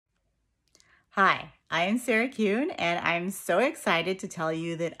Hi, I am Sarah Kuhn, and I'm so excited to tell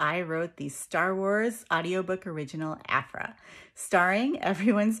you that I wrote the Star Wars audiobook original Aphra, starring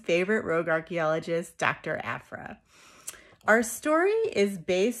everyone's favorite rogue archaeologist, Dr. Aphra. Our story is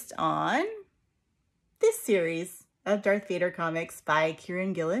based on this series of Darth Vader comics by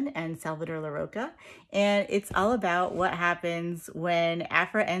Kieran Gillen and Salvador Larroca, and it's all about what happens when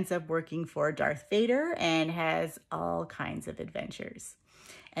Aphra ends up working for Darth Vader and has all kinds of adventures.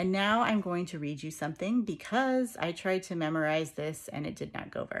 And now I'm going to read you something because I tried to memorize this and it did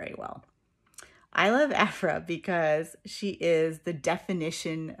not go very well. I love Aphra because she is the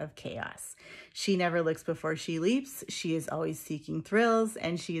definition of chaos. She never looks before she leaps. She is always seeking thrills,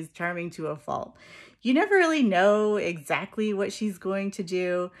 and she is charming to a fault. You never really know exactly what she's going to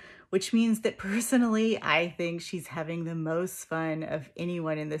do, which means that personally, I think she's having the most fun of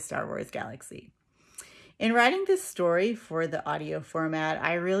anyone in the Star Wars galaxy. In writing this story for the audio format,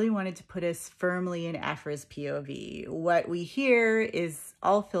 I really wanted to put us firmly in Aphra's POV. What we hear is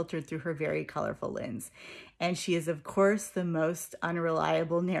all filtered through her very colorful lens, and she is, of course, the most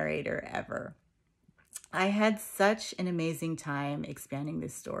unreliable narrator ever. I had such an amazing time expanding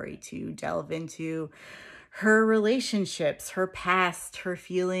this story to delve into her relationships, her past, her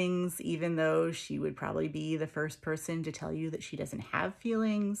feelings, even though she would probably be the first person to tell you that she doesn't have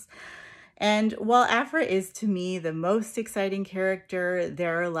feelings. And while Aphra is, to me, the most exciting character,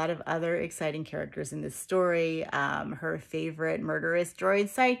 there are a lot of other exciting characters in this story. Her favorite murderous droid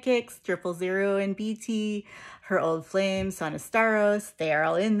sidekicks, 000 and BT, her old flame, Sonastaros, they are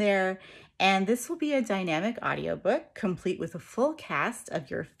all in there. And this will be a dynamic audiobook, complete with a full cast of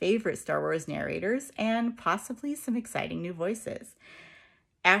your favorite Star Wars narrators and possibly some exciting new voices.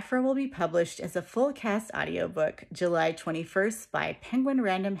 Aphra will be published as a full cast audiobook July 21st by Penguin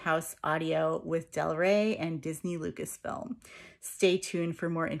Random House Audio with Del Rey and Disney Lucasfilm. Stay tuned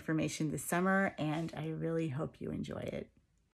for more information this summer, and I really hope you enjoy it.